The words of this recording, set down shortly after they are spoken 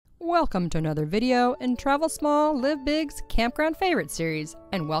Welcome to another video in Travel Small, Live Big's Campground Favorite Series,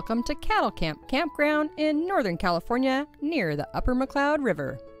 and welcome to Cattle Camp Campground in Northern California near the Upper McCloud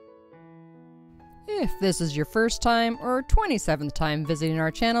River. If this is your first time or 27th time visiting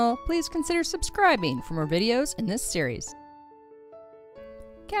our channel, please consider subscribing for more videos in this series.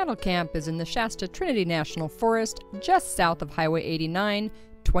 Cattle Camp is in the Shasta Trinity National Forest just south of Highway 89,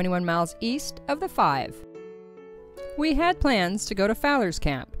 21 miles east of the 5. We had plans to go to Fowlers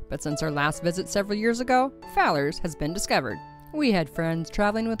Camp, but since our last visit several years ago, Fowlers has been discovered. We had friends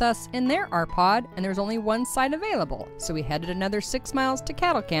traveling with us in their RPod, and there was only one site available, so we headed another 6 miles to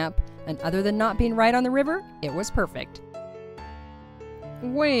Cattle Camp, and other than not being right on the river, it was perfect.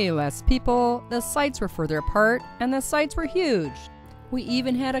 Way less people, the sites were further apart, and the sites were huge. We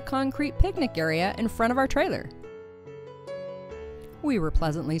even had a concrete picnic area in front of our trailer. We were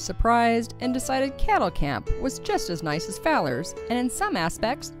pleasantly surprised and decided Cattle Camp was just as nice as Fowlers, and in some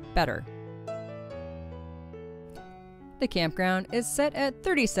aspects, better. The campground is set at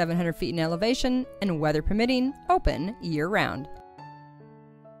 3,700 feet in elevation and, weather permitting, open year-round.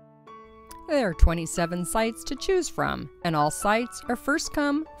 There are 27 sites to choose from, and all sites are first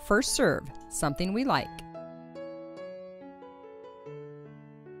come, first serve, something we like.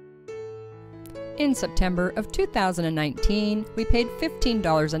 In September of 2019, we paid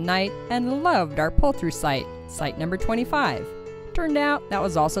 $15 a night and loved our pull-through site, site number 25. Turned out that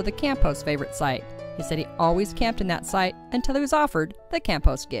was also the camp host's favorite site. He said he always camped in that site until he was offered the camp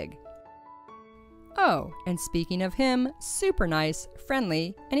host gig. Oh, and speaking of him, super nice,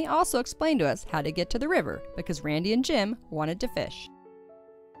 friendly, and he also explained to us how to get to the river because Randy and Jim wanted to fish.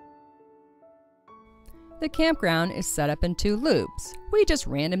 The campground is set up in 2 loops. We just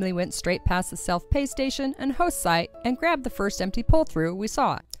randomly went straight past the self-pay station and host site and grabbed the first empty pull-through we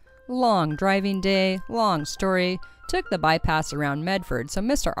saw. Long driving day, long story, took the bypass around Medford, so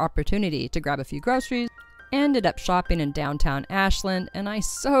missed our opportunity to grab a few groceries, ended up shopping in downtown Ashland, and I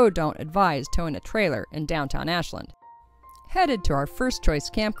so don't advise towing a trailer in downtown Ashland. Headed to our first choice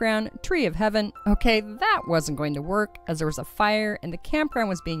campground, Tree of Heaven. Okay, that wasn't going to work as there was a fire and the campground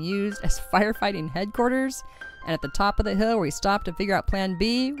was being used as firefighting headquarters, and at the top of the hill where we stopped to figure out plan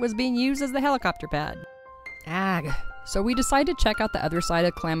B was being used as the helicopter pad. Ag. So we decided to check out the other side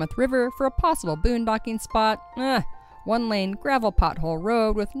of Klamath River for a possible boondocking spot. 1-lane gravel pothole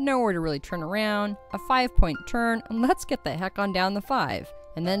road with nowhere to really turn around, a 5-point turn, and let's get the heck on down the 5.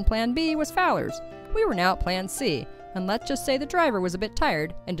 And then plan B was Fowlers. We were now at plan C. And let's just say the driver was a bit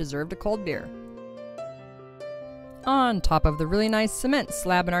tired and deserved a cold beer. On top of the really nice cement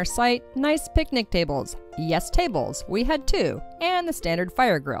slab in our site, nice picnic tables. Yes, tables. We had 2. And the standard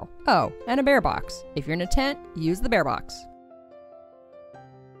fire grill. Oh, and a bear box. If you're in a tent, use the bear box.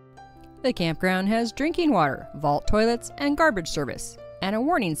 The campground has drinking water, vault toilets, and garbage service. And a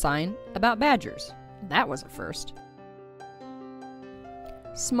warning sign about badgers. That was a first.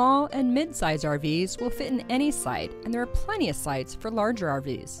 Small and mid-size RVs will fit in any site, and there are plenty of sites for larger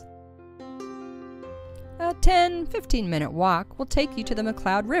RVs. A 10-15 minute walk will take you to the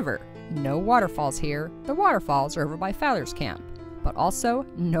McCloud River. No waterfalls here. The waterfalls are over by Fowlers Camp. But also,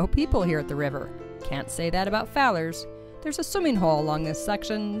 no people here at the river. Can't say that about Fowlers. There's a swimming hole along this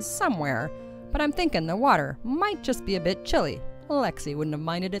section somewhere, but I'm thinking the water might just be a bit chilly. Lexi wouldn't have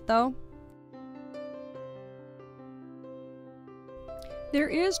minded it though. There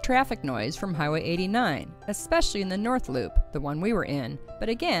is traffic noise from Highway 89, especially in the North Loop, the one we were in, but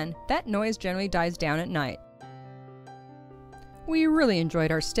again, that noise generally dies down at night. We really enjoyed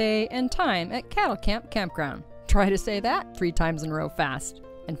our stay and time at Cattle Camp Campground. Try to say that 3 times in a row fast,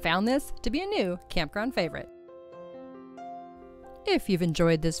 and found this to be a new campground favorite. If you've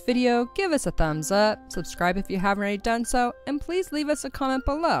enjoyed this video, give us a thumbs up, subscribe if you haven't already done so, and please leave us a comment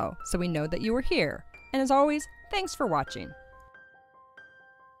below so we know that you were here. And as always, thanks for watching.